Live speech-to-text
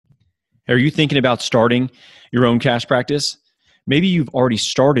Are you thinking about starting your own cash practice? Maybe you've already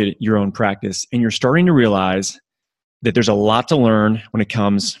started your own practice and you're starting to realize that there's a lot to learn when it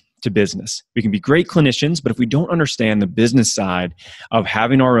comes to business. We can be great clinicians, but if we don't understand the business side of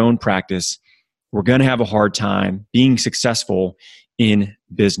having our own practice, we're going to have a hard time being successful in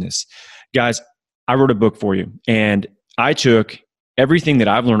business. Guys, I wrote a book for you, and I took everything that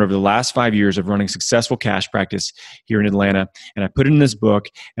I've learned over the last 5 years of running successful cash practice here in Atlanta, and I put it in this book,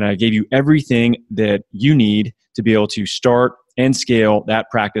 and I gave you everything that you need to be able to start and scale that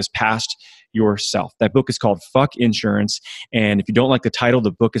practice past yourself. That book is called Fuck Insurance, and if you don't like the title,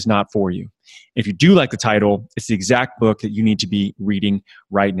 the book is not for you. If you do like the title, it's the exact book that you need to be reading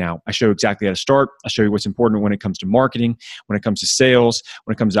right now. I show you exactly how to start. I show you what's important when it comes to marketing, when it comes to sales,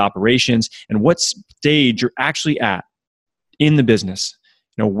 when it comes to operations, and what stage you're actually at in the business.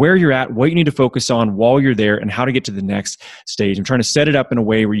 You know, where you're at, what you need to focus on while you're there, and how to get to the next stage. I'm trying to set it up in a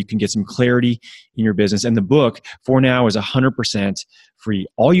way where you can get some clarity in your business. And the book, for now, is 100% free.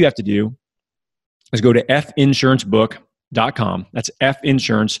 All you have to do is go to finsurancebook.com. That's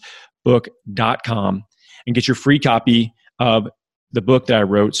finsurancebook.com and get your free copy of the book that I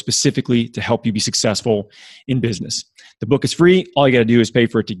wrote specifically to help you be successful in business. The book is free. All you got to do is pay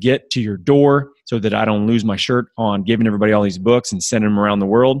for it to get to your door so that I don't lose my shirt on giving everybody all these books and sending them around the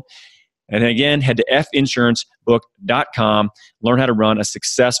world. And then again, head to finsurancebook.com. Learn how to run a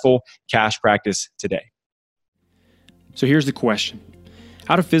successful cash practice today. So here's the question.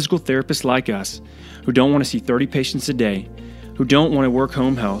 How do physical therapists like us, who don't want to see 30 patients a day, who don't want to work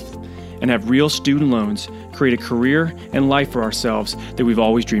home health, and have real student loans, create a career and life for ourselves that we've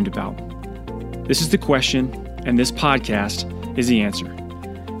always dreamed about? This is the question, and this podcast is the answer.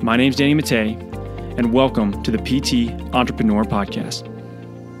 My name's Danny Mattei, and welcome to the PT Entrepreneur Podcast.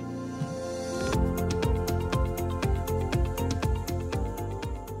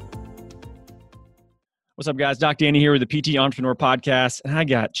 What's up, guys? Doc Danny here with the PT Entrepreneur Podcast, and I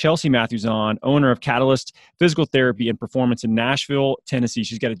got Chelsea Matthews on, owner of Catalyst Physical Therapy and Performance in Nashville, Tennessee.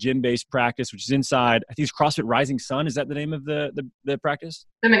 She's got a gym-based practice, which is inside, I think it's CrossFit Rising Sun. Is that the name of the practice?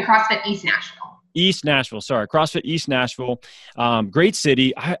 I'm in CrossFit East Nashville. CrossFit East Nashville. Great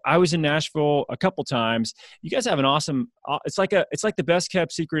city. I was in Nashville a couple times. You guys have an awesome, it's like the best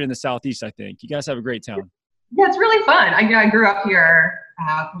kept secret in the Southeast, I think. You guys have a great town. Yeah, it's really fun. I grew up here,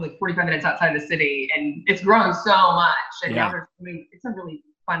 probably 45 minutes outside the city, and it's grown so much. And now it's a really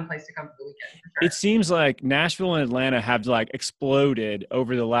fun place to come for the weekend. For sure. It seems like Nashville and Atlanta have like exploded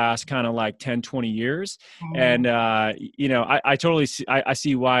over the last kind of like 10, 20 years. Mm-hmm. And, you know, I totally see, I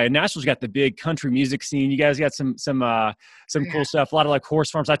see why. And Nashville's got the big country music scene. You guys got some cool stuff, a lot of like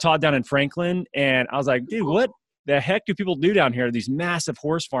horse farms. I taught down in Franklin, and I was like, dude, what the heck do people do down here? These massive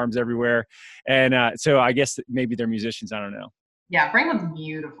horse farms everywhere. And so I guess maybe they're musicians. I don't know. Yeah, Franklin's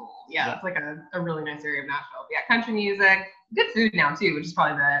beautiful. Yeah, it's like a really nice area of Nashville. Yeah, country music, good food now too, which is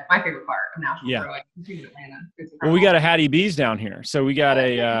probably my favorite part of Nashville. Yeah. Atlanta. Well, we got a Hattie B's down here, so we got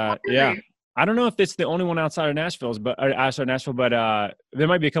I don't know if it's the only one outside of Nashville, but there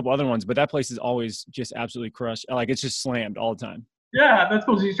might be a couple other ones. But that place is always just absolutely crushed. Like it's just slammed all the time. Yeah, that's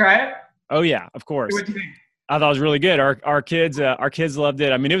cool. Did you try it? Oh yeah, of course. What do you think? I thought it was really good. Our kids loved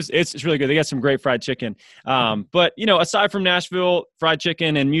it. I mean, it's really good. They got some great fried chicken. But you know, aside from Nashville, fried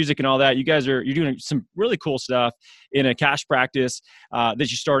chicken and music and all that, you're doing some really cool stuff in a cash practice that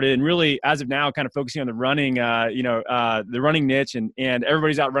you started, and really as of now, kind of focusing on the running, the running niche, and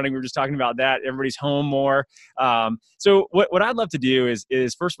everybody's out running. We were just talking about that. Everybody's home more. So what I'd love to do is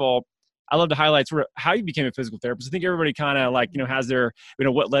first of all, I love to highlight sort of how you became a physical therapist. I think everybody kind of like, has their,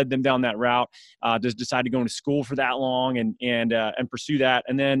 what led them down that route, just decide to go into school for that long and pursue that.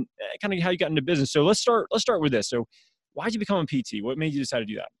 And then kind of how you got into business. So let's start with this. So why did you become a PT? What made you decide to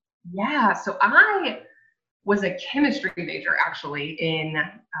do that? Yeah. So I was a chemistry major actually in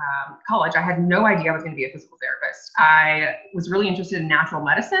college. I had no idea I was going to be a physical therapist. I was really interested in natural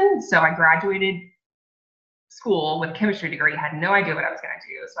medicine. So I graduated school with a chemistry degree, had no idea what I was going to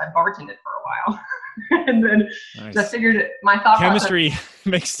do. So I bartended for a while. And then just figured my thought chemistry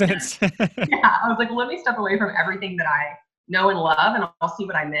makes sense. Yeah. I was like, let me step away from everything that I know and love, and I'll see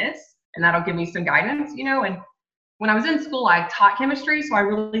what I miss. And that'll give me some guidance, and when I was in school, I taught chemistry. So I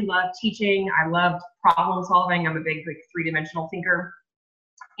really loved teaching. I loved problem solving. I'm a big, like, three-dimensional thinker,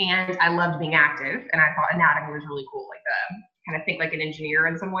 and I loved being active. And I thought anatomy was really cool, like kind of think like an engineer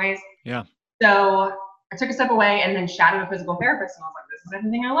in some ways. Yeah. So I took a step away and then shadowed a physical therapist, and I was like, this is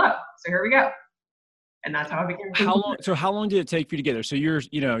everything I love. So here we go. And that's how I became. How long did it take for you to get there? So you're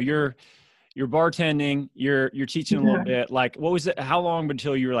bartending, you're teaching a little bit. Like, what was it? How long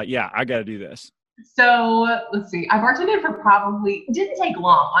until you were like, yeah, I got to do this? So let's see. I bartended for probably, it didn't take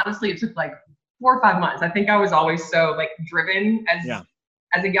long. Honestly, it took like 4 or 5 months. I think I was always so like driven Yeah.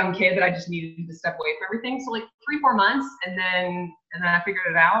 as a young kid that I just needed to step away from everything. So like 3, 4 months, and then I figured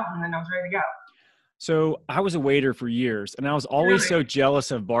it out, and then I was ready to go. So I was a waiter for years, and I was always Really? so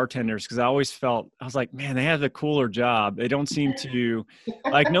jealous of bartenders because I always felt, I was like, man, they have the cooler job. They don't seem to,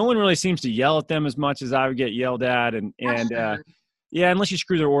 like, no one really seems to yell at them as much as I would get yelled at. That's true. Yeah, unless you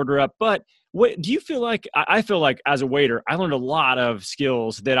screw their order up. But what do you feel like? I feel like as a waiter, I learned a lot of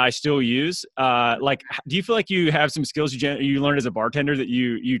skills that I still use. Do you feel like you have some skills you learned as a bartender that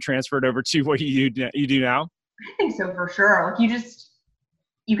you transferred over to what you do now? I think so for sure. Like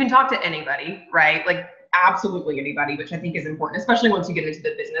you can talk to anybody, right? Like absolutely anybody, which I think is important, especially once you get into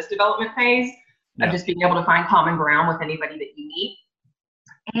the business development phase of Yeah. just being able to find common ground with anybody that you meet.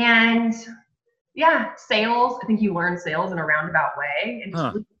 And yeah, sales. I think you learn sales in a roundabout way and just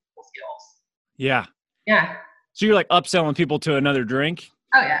Huh. really people skills. Yeah. Yeah. So you're like upselling people to another drink?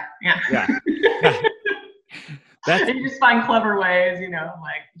 Oh yeah. Yeah. Yeah. Yeah. That's And you just find clever ways, like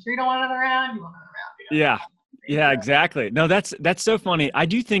you sure you don't want another round? You want another round? yeah. Yeah, exactly. No, that's so funny. I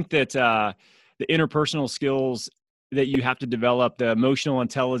do think that the interpersonal skills that you have to develop, the emotional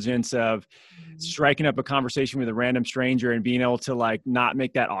intelligence of striking up a conversation with a random stranger and being able to like not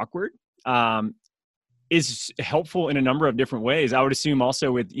make that awkward, is helpful in a number of different ways. I would assume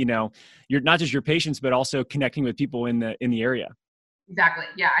also with, you're not just your patients, but also connecting with people in the area. Exactly.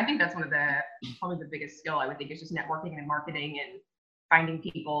 Yeah, I think that's probably the biggest skill I would think is just networking and marketing and finding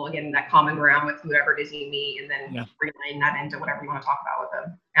people, again, that common ground with whoever it is you meet, and then Yeah. relaying that into whatever you want to talk about with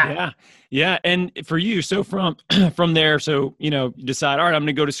them. Yeah. Yeah. Yeah. And for you, so from there, so, you decide, all right, I'm going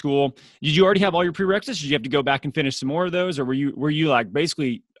to go to school. Did you already have all your prerequisites? Did you have to go back and finish some more of those? Or were you like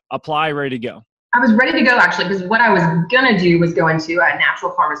basically apply, ready to go? I was ready to go actually, because what I was gonna do was go into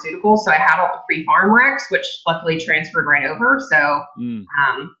natural pharmaceuticals. So I had all the pre-pharm recs, which luckily transferred right over. So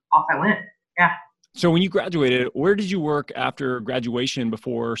off I went. Yeah. So when you graduated, where did you work after graduation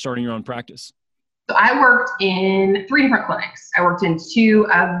before starting your own practice? So I worked in 3 different clinics. I worked in 2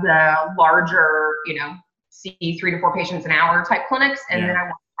 of the larger, see 3 to 4 patients an hour type clinics, and then I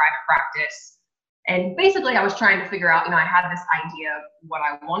went to private practice. And basically, I was trying to figure out, I had this idea of what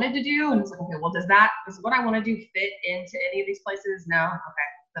I wanted to do, and it's like, okay, well, does what I want to do fit into any of these places? No, okay,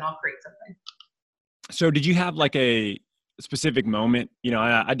 then I'll create something. So did you have like a specific moment?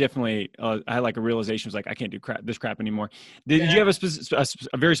 I definitely I had like a realization, was like, I can't do this crap anymore. Did you have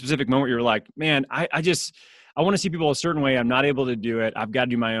a very specific moment where you were like, man, I want to see people a certain way. I'm not able to do it. I've got to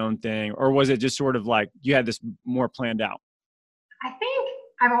do my own thing. Or was it just sort of like you had this more planned out? I think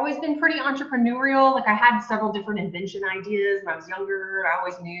I've always been pretty entrepreneurial. Like I had several different invention ideas when I was younger. I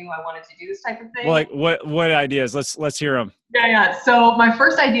always knew I wanted to do this type of thing. Well, like what ideas? Let's hear them. Yeah. So my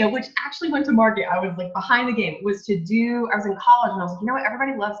first idea, which actually went to market, I was like behind the game, was I was in college and I was like, what?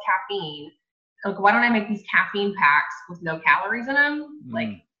 Everybody loves caffeine. Like, why don't I make these caffeine packs with no calories in them?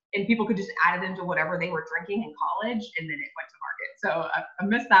 And people could just add it into whatever they were drinking in college, and then it went to market. So I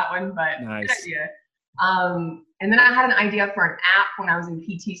missed that one, but nice. Good idea. And then I had an idea for an app when I was in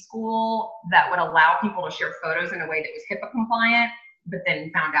PT school that would allow people to share photos in a way that was HIPAA compliant, but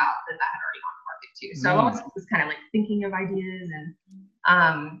then found out that had already gone to market too. So I was kind of like thinking of ideas.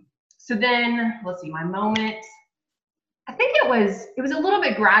 And so then let's see, my moment, I think it was a little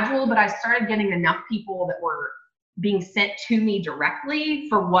bit gradual, but I started getting enough people that were being sent to me directly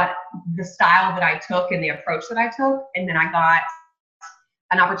for what the style that I took and the approach that I took. And then I got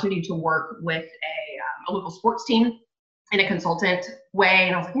an opportunity to work with a local sports team in a consultant way.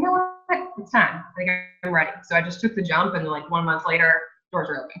 And I was like, you know what? It's time. I think I'm ready. So I just took the jump, and like 1 month later, doors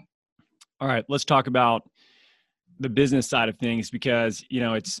were open. All right, let's talk about the business side of things, because,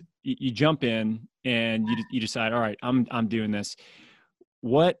 it's, you jump in and you decide, all right, I'm doing this.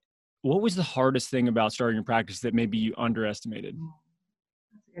 What was the hardest thing about starting your practice that maybe you underestimated?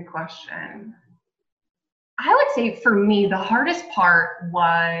 That's a good question. I would say for me, the hardest part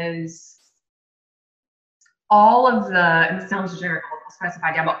was all of and it sounds generic, I'll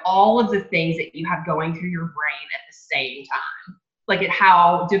specify down, but all of the things that you have going through your brain at the same time. Like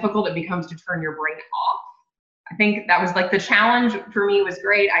how difficult it becomes to turn your brain off. I think that was like the challenge for me was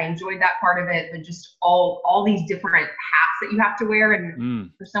great. I enjoyed that part of it, but just all these different hats that you have to wear. And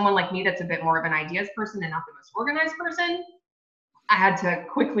for someone like me, that's a bit more of an ideas person and not the most organized person, I had to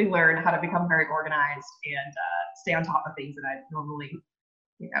quickly learn how to become very organized and stay on top of things that I normally,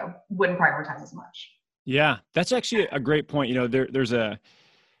 wouldn't prioritize as much. Yeah, that's actually a great point. There's a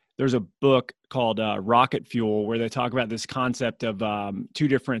book called Rocket Fuel where they talk about this concept of 2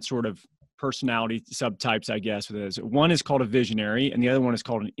 different sort of personality subtypes, I guess. With this. One is called a visionary, and the other one is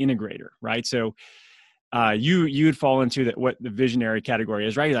called an integrator, right? So you would fall into what the visionary category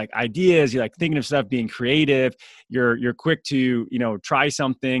is, right? You're like ideas, you're like thinking of stuff, being creative. You're quick to, try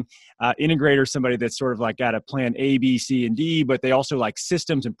something. Integrator, somebody that's sort of like got a plan A, B, C, and D, but they also like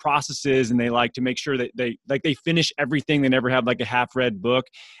systems and processes, and they like to make sure that they finish everything. They never have like a half-read book.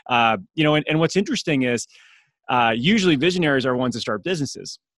 And what's interesting is usually visionaries are ones that start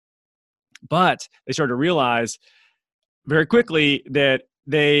businesses, but they start to realize very quickly that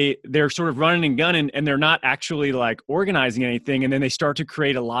they're sort of running and gunning, and they're not actually like organizing anything, and then they start to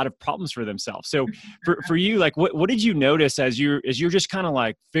create a lot of problems for themselves. So for you, like what did you notice as you're just kind of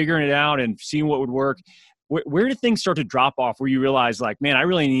like figuring it out and seeing what would work? Where did things start to drop off where you realize like, man, I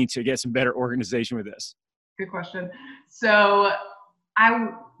really need to get some better organization with this? Good question. So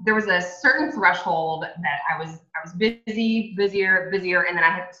there was a certain threshold that I was busier, and then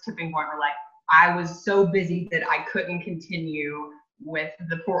I hit this tipping point where like I was so busy that I couldn't continue with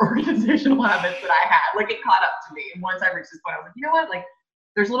the poor organizational habits that I had. Like it caught up to me. And once I reached this point, I was like, you know what? Like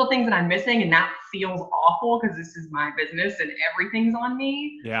there's little things that I'm missing, and that feels awful because this is my business and everything's on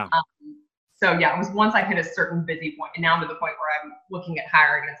me. Yeah. So yeah, it was once I hit a certain busy point, and now I'm to the point where I'm looking at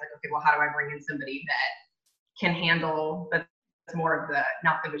hiring, and it's like, okay, well, how do I bring in somebody that can handle that's more of the,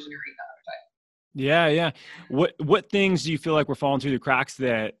 not the visionary, the other type. Yeah. What things do you feel like we're falling through the cracks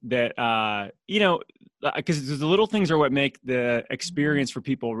that because the little things are what make the experience for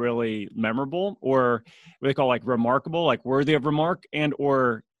people really memorable, or what they call like remarkable, like worthy of remark, and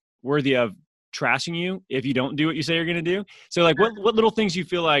or worthy of trashing you if you don't do what you say you're going to do. So like what little things you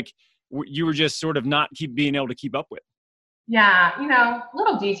feel like you were just sort of not being able to keep up with? Yeah,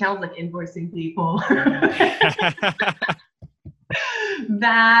 little details like invoicing people.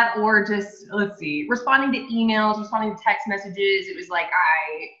 That, or just, let's see, responding to emails, responding to text messages. It was like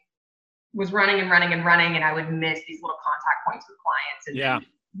I was running, and I would miss these little contact points with clients, and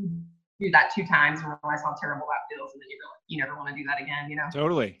then do that 2 times and realize how terrible that feels, and then you never want to do that again,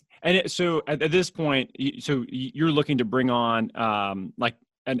 Totally. And so at this point, so you're looking to bring on like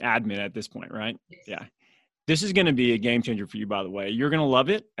an admin at this point, right? Yes. Yeah. This is going to be a game changer for you, by the way. You're going to love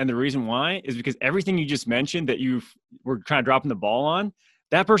it. And the reason why is because everything you just mentioned that you were kind of dropping the ball on,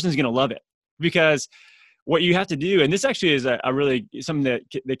 that person is going to love it. Because what you have to do, and this actually is a really something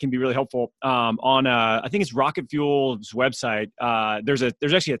that can be really helpful on I think it's Rocket Fuel's website. There's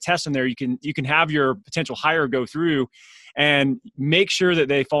actually a test in there you can have your potential hire go through and make sure that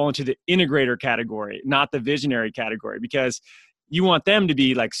they fall into the integrator category, not the visionary category, because you want them to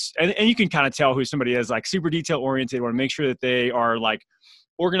be like, and you can kind of tell who somebody is, like super detail oriented. Want to make sure that they are like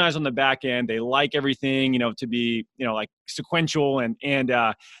organized on the back end. They like everything, to be, like sequential, and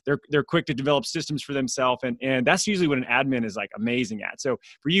they're quick to develop systems for themselves. And that's usually what an admin is like amazing at. So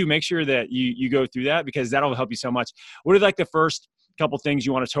for you, make sure that you go through that, because that'll help you so much. What are like the first couple things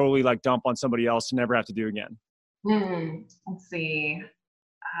you want to totally like dump on somebody else to never have to do again? Let's see,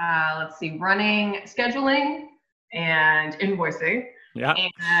 running, scheduling, and invoicing. Yeah.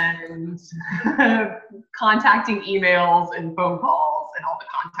 And contacting emails and phone calls and all the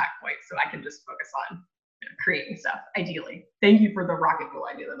contact points, so I can just focus on creating stuff, ideally. Thank you for the Rocket Fuel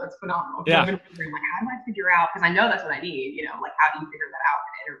idea. That's phenomenal. Yeah. I've been wondering, like, how do I figure out, because I know that's what I need, like how do you figure that out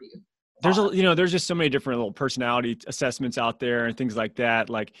in an interview? There's just so many different little personality assessments out there and things like that.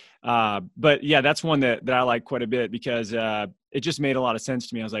 Like, but yeah, that's one that I like quite a bit, because it just made a lot of sense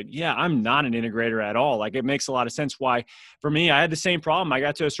to me. I was like, yeah, I'm not an integrator at all. Like, it makes a lot of sense why, for me, I had the same problem. I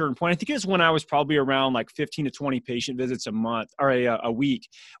got to a certain point. I think it's when I was probably around like 15 to 20 patient visits a month, or a week,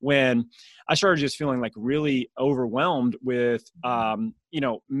 when I started just feeling like really overwhelmed with,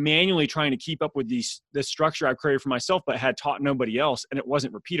 manually trying to keep up with this structure I've created for myself, but had taught nobody else. And it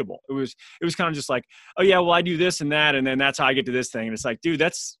wasn't repeatable. It was kind of just like, oh yeah, well, I do this and that, and then that's how I get to this thing. And it's like, dude,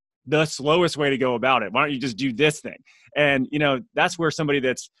 that's the slowest way to go about it. Why don't you just do this thing? And, that's where somebody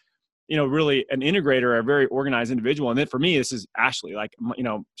that's, really an integrator, a very organized individual. And then for me, this is Ashley. Like,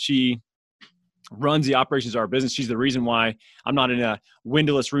 she runs the operations of our business. She's the reason why I'm not in a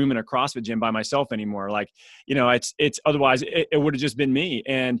windowless room in a CrossFit gym by myself anymore. Like, it's otherwise it would have just been me.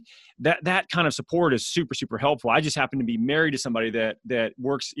 And that kind of support is super, super helpful. I just happen to be married to somebody that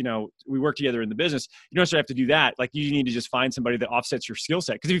works, we work together in the business. You don't necessarily have to do that. Like, you need to just find somebody that offsets your skill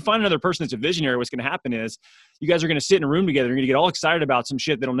set. Because if you find another person that's a visionary, what's going to happen is you guys are going to sit in a room together. You're going to get all excited about some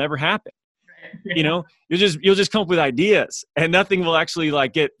shit that'll never happen. You'll just come up with ideas, and nothing will actually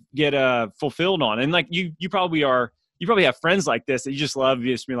like get fulfilled on. And like you probably have friends like this that you just love,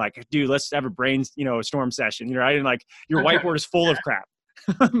 just being like, dude, let's have a storm session, right? And like your whiteboard is full of crap.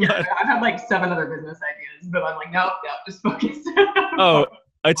 Yeah, I've had like 7 other business ideas, but I'm like, nope, just focus.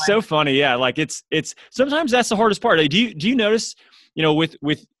 It's so funny. Yeah. Like it's sometimes that's the hardest part. Like, do you notice,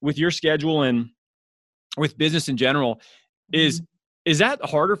 with your schedule and with business in general, is, Mhm. is that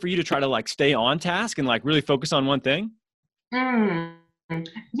harder for you to try to like stay on task and like really focus on one thing? Mm.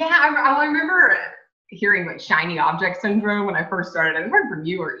 Yeah, I remember hearing like shiny object syndrome when I first started. I heard from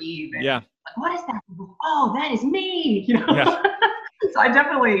you or Eve, and Yeah. like, what is that? Oh, that is me. Yeah. So I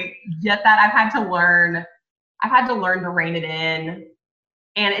definitely get that. I've had to learn to rein it in.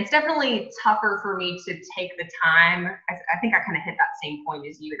 And it's definitely tougher for me to take the time. I think I kind of hit that same point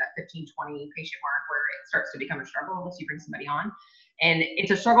as you, that 15, 20 patient mark where it starts to become a struggle unless you bring somebody on. And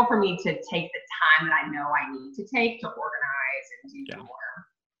it's a struggle for me to take the time that I know I need to take to organize and do the Yeah. more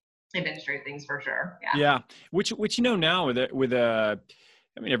administrative things for sure. Yeah. Yeah. Which, now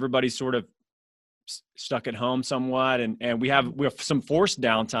I mean, everybody's sort of stuck at home somewhat, and we have some forced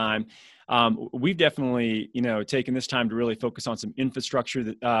downtime. We've definitely, taken this time to really focus on some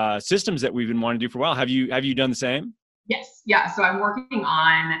infrastructure systems that we've been wanting to do for a while. Have you done the same? Yes. Yeah. So I'm working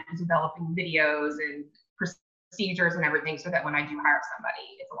on developing videos and procedures and everything so that when I do hire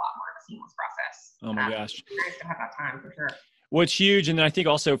somebody, it's a lot more of a seamless process. Oh my gosh. It's nice to have that time for sure. Well, it's huge. And then I think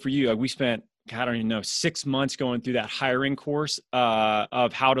also for you, we spent, God, I don't even know, 6 months going through that hiring course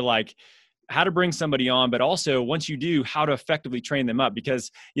of how to bring somebody on, but also once you do, how to effectively train them up.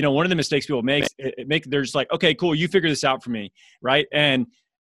 Because, one of the mistakes people make, they're just like, okay, cool, you figure this out for me. Right. And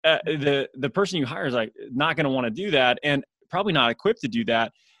the person you hire is like not going to want to do that and probably not equipped to do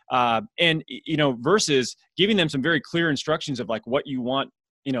that. Versus giving them some very clear instructions of like what you want,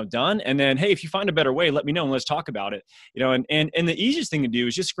 done. And then, hey, if you find a better way, let me know and let's talk about it. And the easiest thing to do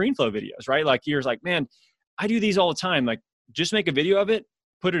is just screen flow videos, right? Like you're like, man, I do these all the time. Like just make a video of it,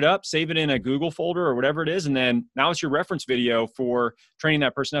 put it up, save it in a Google folder or whatever it is. And then now it's your reference video for training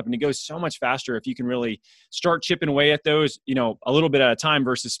that person up. And it goes so much faster if you can really start chipping away at those, a little bit at a time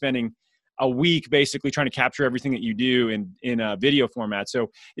versus spending a week basically trying to capture everything that you do in a video format. So,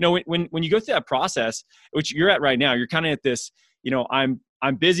 when you go through that process, which you're at right now, you're kind of at this,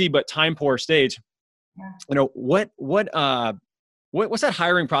 I'm busy, but time poor stage. Yeah. What's that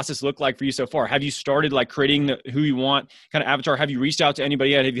hiring process look like for you so far? Have you started like creating who you want kind of avatar? Have you reached out to anybody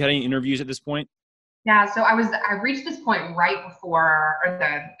yet? Have you had any interviews at this point? Yeah. So I reached this point right before, or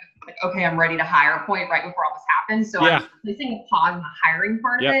like, okay, I'm ready to hire point right before all this happened. So Yeah. I'm placing a pause on the hiring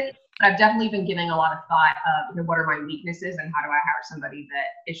part of it. But I've definitely been giving a lot of thought of, what are my weaknesses and how do I hire somebody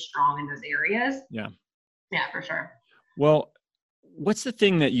that is strong in those areas? Yeah. Yeah, for sure. Well, what's the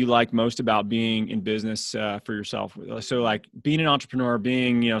thing that you like most about being in business for yourself? So like being an entrepreneur,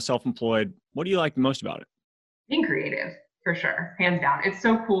 being, self-employed, what do you like most about it? Being creative, for sure, hands down. It's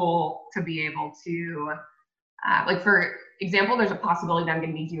so cool to be able to, like for example, there's a possibility that I'm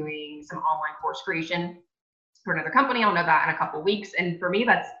going to be doing some online course creation for another company. I'll know that in a couple of weeks. And for me,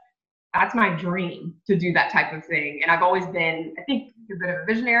 that's my dream to do that type of thing. And I've always been, I think, a bit of a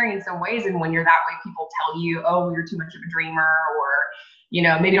visionary in some ways. And when you're that way, people tell you, oh, you're too much of a dreamer, or,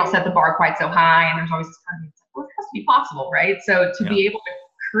 maybe don't set the bar quite so high. And there's always this kind of, well, it has to be possible, right? So to be able to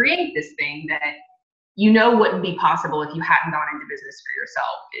create this thing that wouldn't be possible if you hadn't gone into business for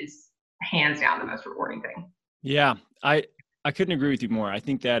yourself is hands down the most rewarding thing. Yeah, I couldn't agree with you more. I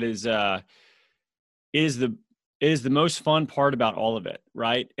think that is the most fun part about all of it,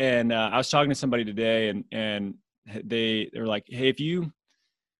 right? And I was talking to somebody today, and they were like, "Hey, if you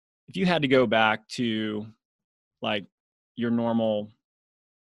had to go back to like your normal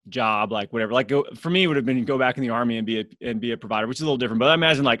job, like whatever, like for me, it would have been go back in the Army and be a provider, which is a little different. But I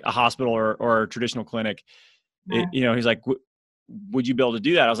imagine like a hospital or a traditional clinic. Yeah. He's like, would you be able to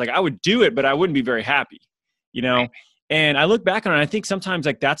do that? I was like, I would do it, but I wouldn't be very happy, Right. And I look back on it, and I think sometimes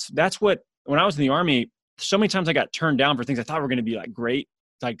like that's what, when I was in the Army, so many times I got turned down for things I thought were going to be like great,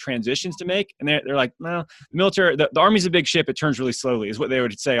 like transitions to make. And they're like, no, the military, the Army's a big ship. It turns really slowly is what they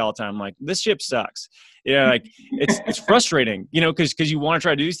would say all the time. I'm like, this ship sucks. Like it's frustrating, cause you want to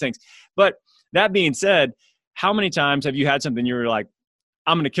try to do these things. But that being said, how many times have you had something you were like,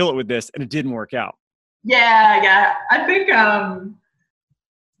 I'm going to kill it with this, and it didn't work out? Yeah. I think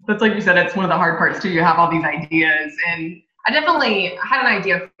that's like you said, it's one of the hard parts too. You have all these ideas, and I definitely had an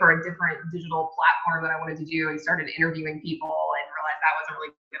idea for a different digital platform that I wanted to do, and started interviewing people and realized that wasn't really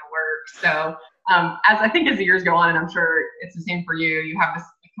going to work. So as the years go on, and I'm sure it's the same for you, you have this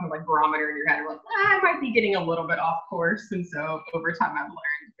kind of like barometer in your head. You're like, I might be getting a little bit off course. And so over time I've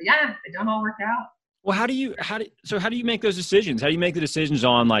learned, but yeah, it don't all work out. Well, how do you make those decisions? How do you make the decisions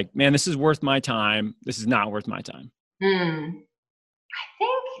on like, man, this is worth my time, this is not worth my time? I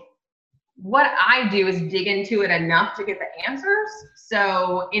think what I do is dig into it enough to get the answers.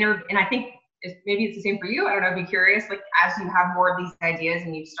 So and I think maybe it's the same for you. I don't know. I'd be curious, like as you have more of these ideas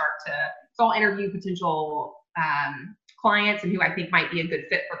and you start to, so I'll interview potential clients and who I think might be a good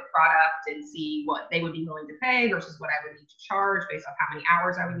fit for the product and see what they would be willing to pay versus what I would need to charge based on how many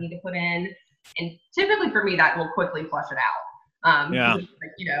hours I would need to put in. And typically for me, that will quickly flush it out. Like,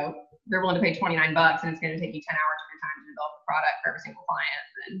 you know, they're willing to pay $29 and it's going to take you 10 hours of your time to develop a product for every single client.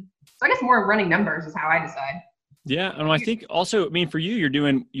 And so I guess more running numbers is how I decide. Yeah. And I think also, I mean, for you, you're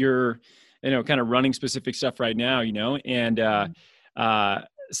doing your, you know, kind of running specific stuff right now, you know, and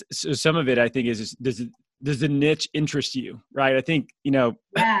so some of it I think is does the niche interest you, right? I think, you know,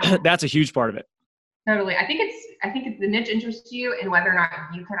 that's a huge part of it. Totally. I think it's the niche interests you and whether or not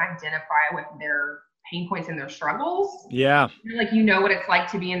you can identify with their pain points and their struggles. Yeah. Like, you know what it's like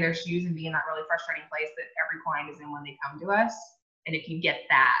to be in their shoes and be in that really frustrating place that every client is in when they come to us. And if you get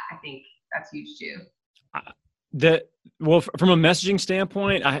that, I think that's huge too. Well, from a messaging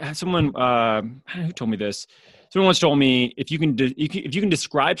standpoint, I had someone, who told me this? Someone once told me, if you can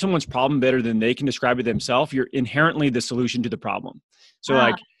describe someone's problem better than they can describe it themselves, you're inherently the solution to the problem.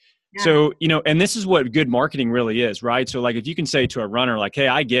 So so, you know, and this is what good marketing really is, right? So like, if you can say to a runner, like, hey,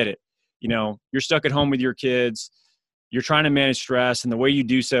 I get it. You know, you're stuck at home with your kids, you're trying to manage stress. And the way you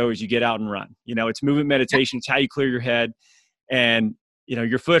do so is you get out and run. You know, it's movement meditation. It's how you clear your head. And, you know,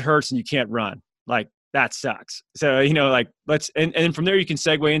 your foot hurts and you can't run. Like, that sucks. So, you know, like and then from there you can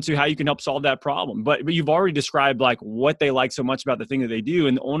segue into how you can help solve that problem. But you've already described like what they like so much about the thing that they do.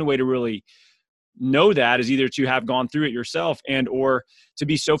 And the only way to really know that is either to have gone through it yourself and or to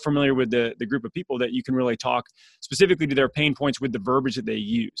be so familiar with the group of people that you can really talk specifically to their pain points with the verbiage that they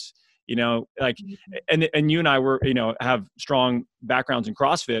use. You know, like, and you and I were, you know, have strong backgrounds in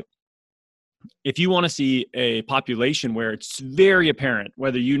CrossFit. If you want to see a population where it's very apparent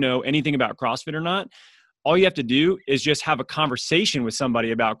whether you know anything about CrossFit or not, all you have to do is just have a conversation with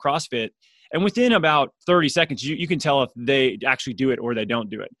somebody about CrossFit. And within about 30 seconds, you can tell if they actually do it or they don't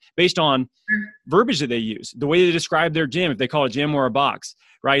do it based on verbiage that they use, the way they describe their gym, if they call it a gym or a box,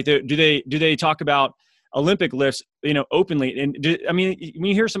 right? Do they talk about Olympic lifts, you know, openly? And I mean, when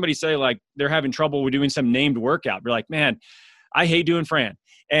you hear somebody say like they're having trouble with doing some named workout, you're like, man, I hate doing Fran.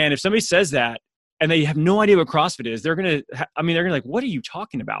 And if somebody says that and they have no idea what CrossFit is, they're going to like, what are you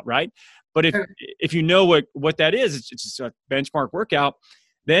talking about? Right. But if you know what that is, it's just a benchmark workout,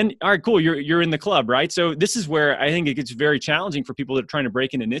 then, all right, cool. You're in the club. Right. So this is where I think it gets very challenging for people that are trying to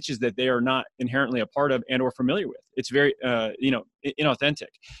break into niches that they are not inherently a part of and or familiar with. It's very, you know,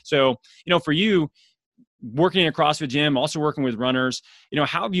 inauthentic. So, you know, for you working in a CrossFit gym, also working with runners, you know,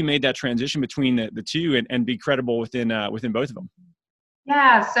 how have you made that transition between the two and be credible within both of them?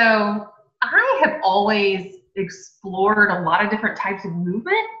 Yeah, so I have always explored a lot of different types of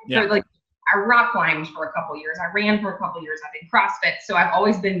movement. Yeah. So like I rock climbed for a couple of years. I ran for a couple of years. I did CrossFit. So I've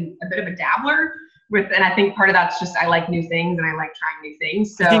always been a bit of a dabbler and I think part of that's just I like new things and I like trying new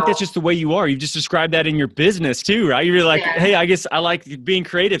things. So I think that's just the way you are. You've just described that in your business too, right? You're like, hey, I guess I like being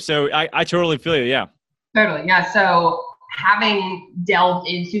creative. So I totally feel you. Yeah. Totally. Yeah. So having delved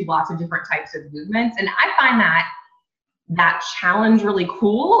into lots of different types of movements, and I find that challenge really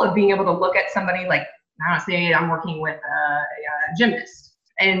cool of being able to look at somebody like, I don't say I'm working with a gymnast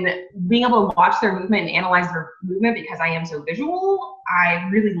and being able to watch their movement and analyze their movement because I am so visual. I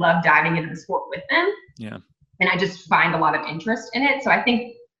really love diving into the sport with them. Yeah. And I just find a lot of interest in it. So I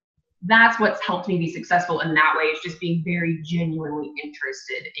think that's what's helped me be successful in that way. It's just being very genuinely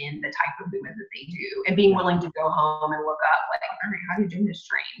interested in the type of movement that they do and being willing to go home and look up like, all right, how do gymnasts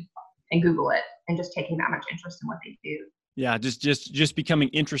train? And Google it and just taking that much interest in what they do. Yeah, just becoming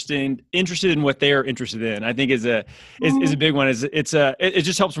interested in what they're interested in, I think is a big one. It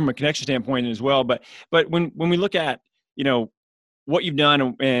just helps from a connection standpoint as well. But when we look at, you know, what you've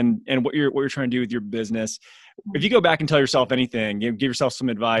done and what you're trying to do with your business, if you go back and tell yourself anything, give yourself some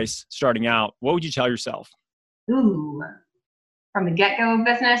advice starting out, what would you tell yourself? Ooh, from the get-go of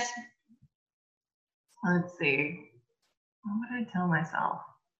business. Let's see. What would I tell myself?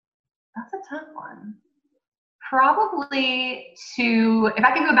 That's a tough one. Probably if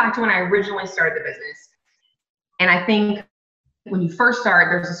I could go back to when I originally started the business, and I think when you first start,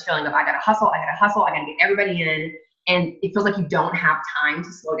 there's this feeling of I gotta hustle, I gotta get everybody in, and it feels like you don't have time to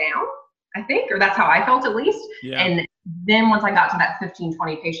slow down, I think, or that's how I felt at least. Yeah. And then once I got to that 15,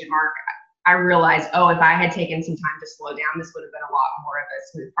 20 patient mark, I realized, if I had taken some time to slow down, this would have been a lot more of a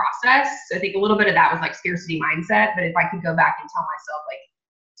smooth process. So I think a little bit of that was like scarcity mindset, but if I could go back and tell myself like,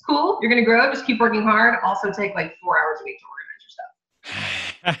 cool, you're gonna grow, just keep working hard, also take like 4 hours a week to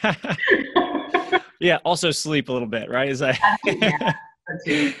organize your stuff. Yeah, also sleep a little bit, right? Yeah, that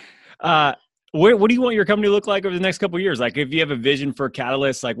too. What do you want your company to look like over the next couple of years? Like if you have a vision for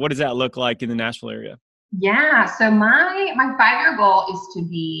Catalyst, like what does that look like in the Nashville area? Yeah, so my 5-year goal is to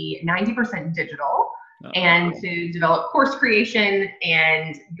be 90% digital and to develop course creation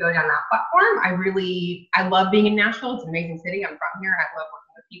and go down that platform. I love being in Nashville. It's an amazing city. I'm from here and I love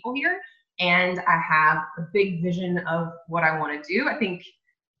working with people here. And I have a big vision of what I want to do. I think,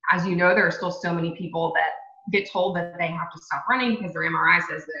 as you know, there are still so many people that get told that they have to stop running because their MRI says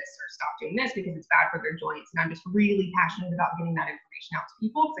this, or stop doing this because it's bad for their joints. And I'm just really passionate about getting that information out to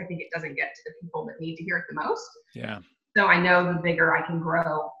people because I think it doesn't get to the people that need to hear it the most. Yeah. So I know the bigger I can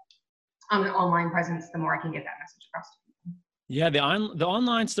grow on an online presence, the more I can get that message across to people. Yeah, the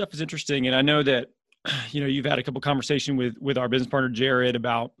online stuff is interesting. And I know that, you've had a couple conversations with our business partner, Jared,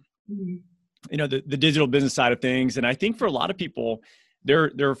 about, the digital business side of things. And I think for a lot of people,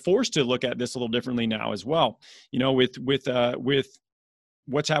 they're forced to look at this a little differently now as well. With what's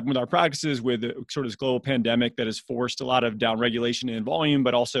happened with our practices, with sort of this global pandemic that has forced a lot of down regulation in volume,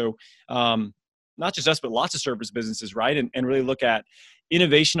 but also not just us, but lots of service businesses, right? And really look at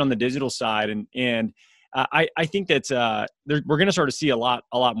innovation on the digital side. And I think that we're going to start to see a lot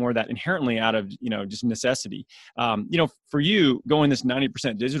more of that inherently out of just necessity. For you going this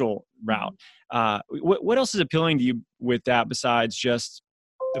 90% digital route, what else is appealing to you with that besides just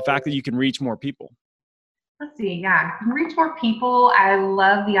the fact that you can reach more people? Let's see. Yeah, I can reach more people. I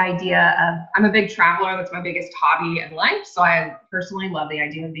love the idea of, I'm a big traveler. That's my biggest hobby in life. So I personally love the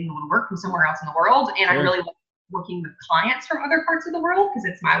idea of being able to work from somewhere else in the world. And I really love working with clients from other parts of the world because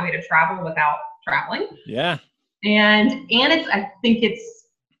it's my way to travel without traveling. Yeah. And I think it's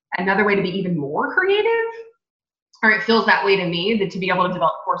another way to be even more creative, or it feels that way to me, that to be able to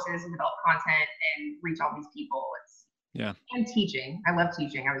develop courses and develop content and reach all these people. And teaching. I love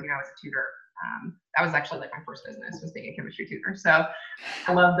teaching. I was a tutor. That was actually like my first business, was being a chemistry tutor. So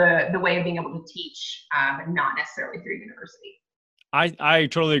I love the way of being able to teach, but not necessarily through university. I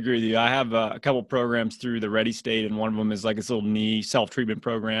totally agree with you. I have a couple programs through the Ready State, and one of them is like this little knee self-treatment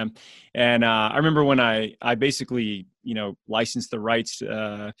program. And I remember when I basically, licensed the rights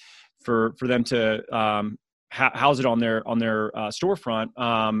for them to house it on their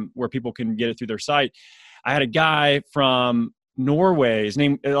storefront where people can get it through their site. I had a guy from Norway. His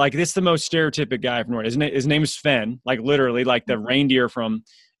name, like, this is the most stereotypic guy from Norway. His name is Sven, like literally like the reindeer from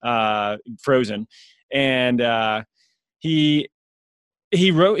Frozen. And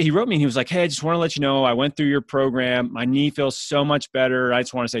he wrote me and he was like, "Hey, I just want to let you know, I went through your program. My knee feels so much better. I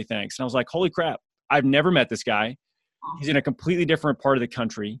just want to say thanks." And I was like, holy crap. I've never met this guy. He's in a completely different part of the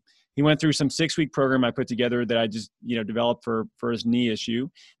country. He went through some 6-week program I put together that I just, developed for his knee issue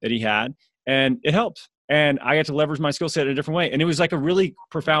that he had. And it helped. And I got to leverage my skill set in a different way. And it was like a really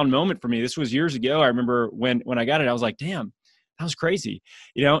profound moment for me. This was years ago. I remember when I got it, I was like, damn, that was crazy,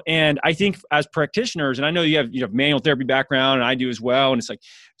 and I think as practitioners, and I know you have manual therapy background and I do as well. And it's like,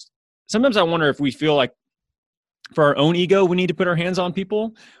 sometimes I wonder if we feel like for our own ego, we need to put our hands on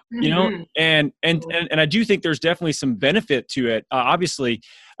people, and I do think there's definitely some benefit to it. Obviously,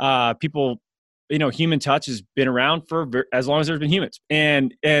 people, human touch has been around for as long as there's been humans,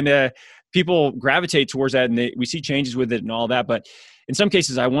 and people gravitate towards that, and we see changes with it and all that. But in some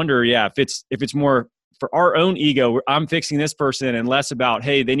cases, I wonder, if it's more for our own ego, I'm fixing this person, and less about,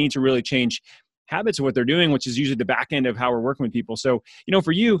 hey, they need to really change habits of what they're doing, which is usually the back end of how we're working with people. So,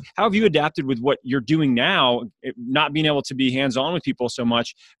 for you, how have you adapted with what you're doing now, not being able to be hands-on with people so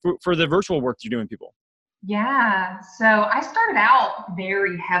much for the virtual work you're doing with people? Yeah. So I started out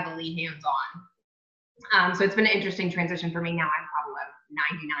very heavily hands-on. So it's been an interesting transition for me. Now I'm probably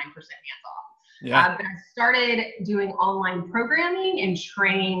 99% hands-off. Yeah. But I started doing online programming and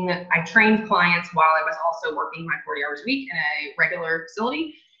training. I trained clients while I was also working my 40 hours a week in a regular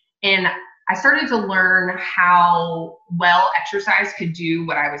facility. And I started to learn how well exercise could do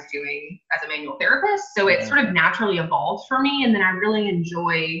what I was doing as a manual therapist. So it sort of naturally evolved for me. And then I really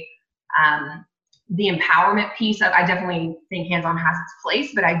enjoy the empowerment piece of, I definitely think hands-on has its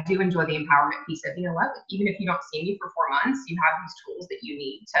place, but I do enjoy the empowerment piece of, even if you don't see me for 4 months, you have these tools that you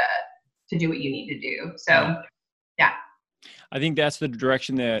need to do what you need to do. So, yeah. I think that's the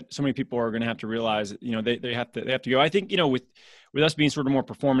direction that so many people are going to have to realize, they have to go. I think, with us being sort of more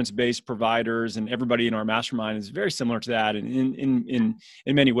performance-based providers, and everybody in our mastermind is very similar to that in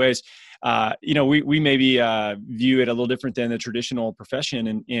many ways. We maybe view it a little different than the traditional profession.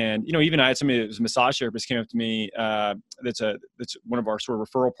 And even I had somebody that was a massage therapist came up to me, that's one of our sort of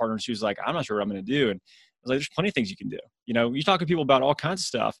referral partners. She was like, "I'm not sure what I'm going to do." And I was like, "There's plenty of things you can do." You talk to people about all kinds of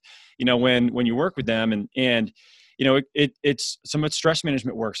stuff, when you work with them, and it's some of it's stress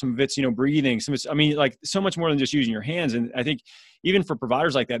management work, some of it's, breathing, some of it's, I mean, like so much more than just using your hands. And I think even for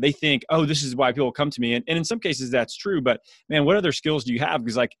providers like that, they think, oh, this is why people come to me. And in some cases that's true, but man, what other skills do you have?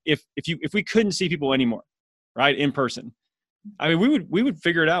 Because like, if we couldn't see people anymore, right, in person, I mean, we would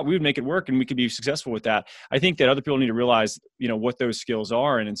figure it out. We would make it work, and we could be successful with that. I think that other people need to realize, what those skills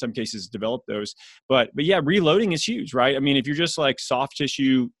are, and in some cases develop those. But yeah, reloading is huge, right? I mean, if you're just like soft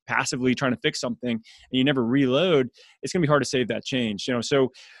tissue, passively trying to fix something, and you never reload, it's gonna be hard to save that change. So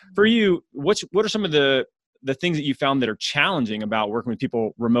for you, what are some of the things that you found that are challenging about working with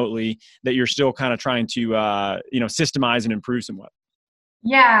people remotely that you're still kind of trying to systemize and improve somewhat?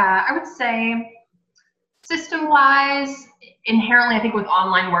 Yeah, I would say system-wise, inherently, I think with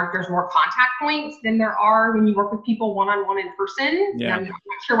online work, there's more contact points than there are when you work with people one-on-one in person. Yeah. I'm not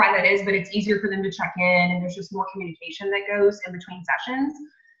sure why that is, but it's easier for them to check in, and there's just more communication that goes in between sessions.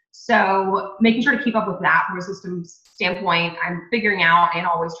 So making sure to keep up with that from a systems standpoint, I'm figuring out and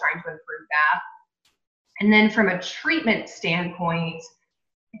always trying to improve that. And then from a treatment standpoint,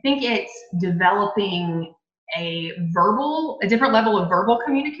 I think it's developing a different level of verbal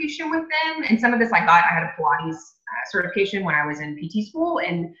communication with them. And some of this I got, I had a Pilates certification when I was in PT school,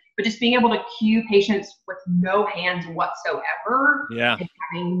 but just being able to cue patients with no hands whatsoever, Yeah, and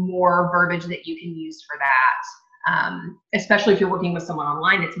having more verbiage that you can use for that. Especially if you're working with someone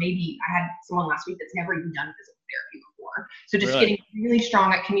online, I had someone last week that's never even done physical therapy before. So just really? getting really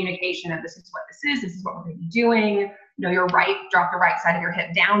strong at communication of this is what this is what we're going to be doing. You're right, drop the right side of your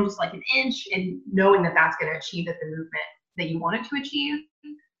hip down just like an inch, and knowing that that's going to achieve the movement that you want it to achieve.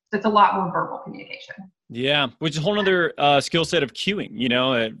 So it's a lot more verbal communication. Yeah, which is a whole other skill set of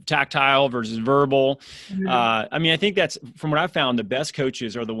cueing, tactile versus verbal. Mm-hmm. I mean, I think that's, from what I've found, the best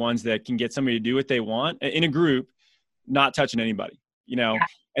coaches are the ones that can get somebody to do what they want in a group, not touching anybody, Yeah.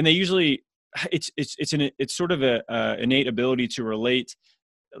 And they usually, it's sort of a innate ability to relate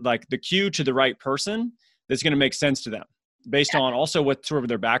like the cue to the right person that's going to make sense to them based on also what sort of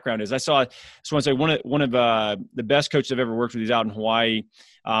their background is. I saw, just want to say one of the best coaches I've ever worked with. He's out in Hawaii.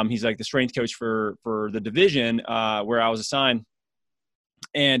 He's like the strength coach for the division where I was assigned.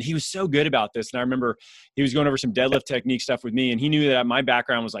 And he was so good about this. And I remember he was going over some deadlift technique stuff with me, and he knew that my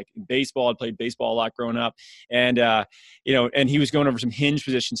background was like baseball. I'd played baseball a lot growing up. And, and he was going over some hinge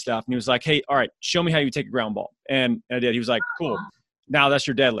position stuff. And he was like, hey, all right, show me how you take a ground ball. And I did. He was like, cool. Now that's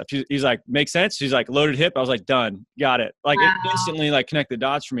your deadlift. He's like, makes sense. He's like, loaded hip. I was like, done, got it. Like It instantly like connected the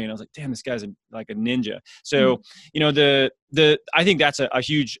dots for me. And I was like, damn, this guy's like a ninja. So, I think that's a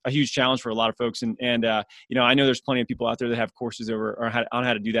huge challenge for a lot of folks. And I know there's plenty of people out there that have courses on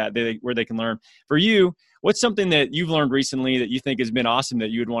how to do that, where they can learn. For you, what's something that you've learned recently that you think has been awesome that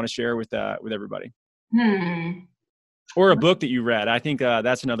you would want to share with everybody? Or a book that you read. I think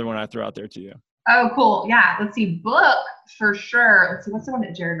that's another one I throw out there to you. Oh, cool. Yeah. Let's see. Book for sure. Let's see. What's the one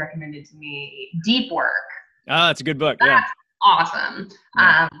that Jared recommended to me? Deep Work. Oh, that's a good book. That's awesome.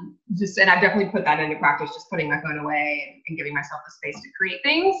 Yeah. And I've definitely put that into practice, just putting my phone away and giving myself the space to create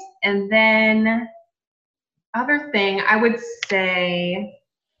things. And then other thing I would say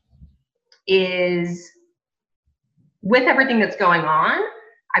is, with everything that's going on,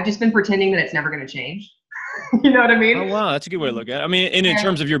 I've just been pretending that it's never going to change. You know what I mean? Oh, wow. That's a good way to look at it. I mean, in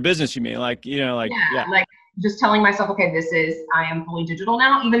terms of your business, you mean like just telling myself, okay, I am fully digital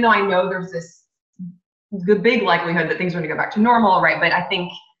now, even though I know there's the big likelihood that things are going to go back to normal. Right. But I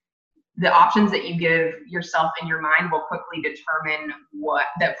think the options that you give yourself in your mind will quickly determine what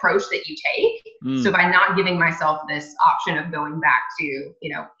the approach that you take. So by not giving myself this option of going back to,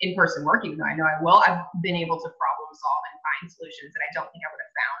 in-person work, even though I know I will, I've been able to problem solve and find solutions that I don't think I would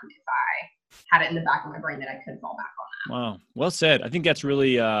have found if I had it in the back of my brain that I could fall back on that. Wow. Well said. I think that's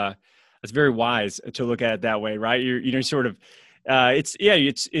really, that's very wise to look at it that way, right? You're sort of, it's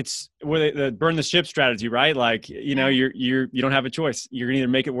where the burn the ship strategy, right? Like, you don't have a choice. You're gonna either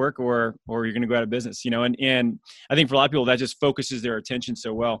make it work or you're going to go out of business, and I think for a lot of people that just focuses their attention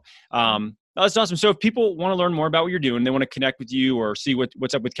so well. That's awesome. So if people want to learn more about what you're doing, they want to connect with you or see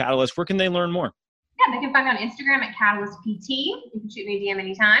what's up with Catalyst, where can they learn more? Yeah, they can find me on Instagram at Catalyst PT. You can shoot me a DM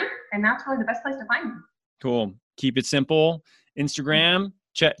anytime, and that's really the best place to find me. Cool. Keep it simple. Instagram.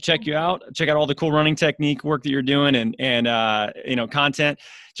 Check you out. Check out all the cool running technique work that you're doing and content.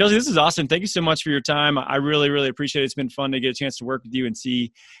 Chelsea, this is awesome. Thank you so much for your time. I really, really appreciate it. It's been fun to get a chance to work with you and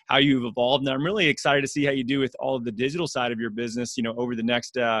see how you've evolved. And I'm really excited to see how you do with all of the digital side of your business, over the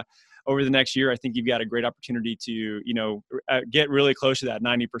next year. I think you've got a great opportunity to, get really close to that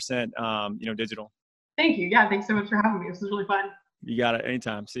 90%, digital. Thank you. Yeah. Thanks so much for having me. This was really fun. You got it.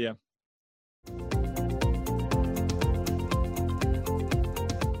 Anytime. See ya.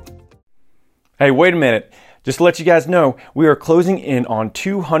 Hey, wait a minute. Just to let you guys know, we are closing in on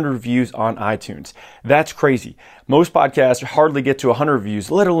 200 reviews on iTunes. That's crazy. Most podcasts hardly get to 100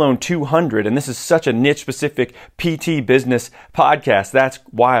 reviews, let alone 200. And this is such a niche specific PT business podcast. That's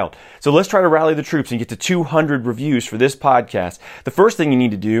wild. So let's try to rally the troops and get to 200 reviews for this podcast. The first thing you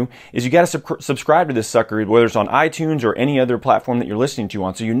need to do is you got to subscribe to this sucker, whether it's on iTunes or any other platform that you're listening to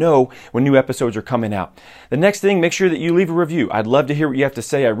on, so you know when new episodes are coming out. The next thing, make sure that you leave a review. I'd love to hear what you have to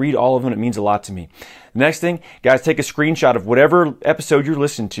say. I read all of them. It means a lot to me. The next thing, guys, take a screenshot of whatever episode you're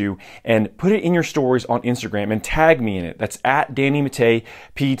listening to and put it in your stories on Instagram and tag me in it. That's at Danny Mattei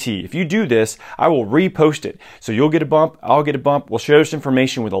PT. If you do this, I will repost it. So you'll get a bump, I'll get a bump. We'll share this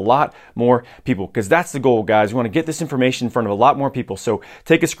information with a lot more people, because that's the goal, guys. We want to get this information in front of a lot more people. So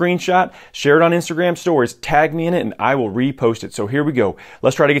take a screenshot, share it on Instagram stories, tag me in it, and I will repost it. So here we go.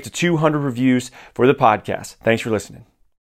 Let's try to get to 200 reviews for the podcast. Thanks for listening.